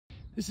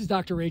This is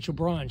Dr. Rachel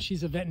Braun.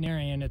 She's a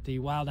veterinarian at the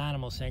Wild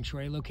Animal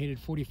Sanctuary located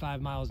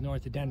 45 miles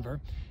north of Denver.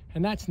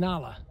 And that's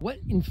Nala. What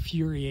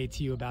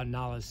infuriates you about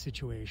Nala's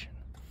situation?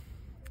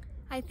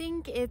 I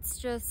think it's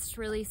just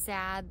really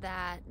sad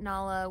that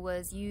Nala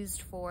was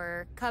used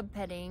for cub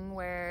petting,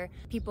 where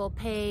people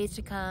pay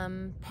to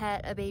come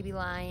pet a baby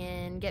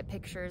lion, get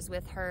pictures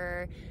with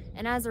her,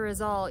 and as a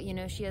result, you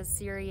know, she has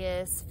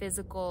serious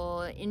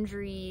physical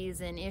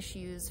injuries and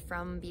issues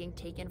from being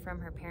taken from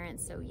her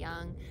parents so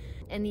young.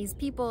 And these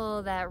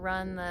people that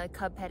run the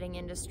cub petting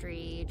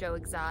industry, Joe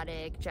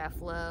Exotic, Jeff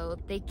Lowe,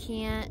 they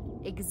can't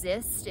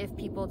exist if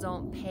people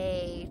don't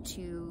pay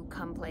to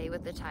come play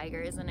with the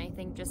tigers. And I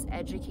think just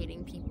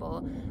educating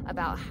people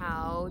about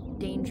how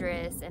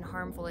dangerous and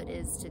harmful it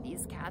is to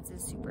these cats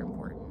is super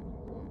important.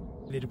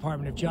 The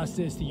Department of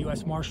Justice, the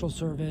U.S. Marshal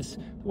Service,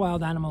 the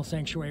Wild Animal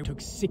Sanctuary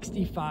took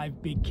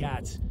 65 big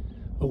cats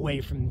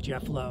away from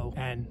Jeff Lowe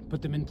and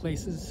put them in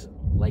places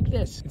like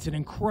this. It's an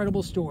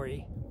incredible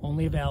story,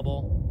 only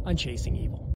available on Chasing Evil.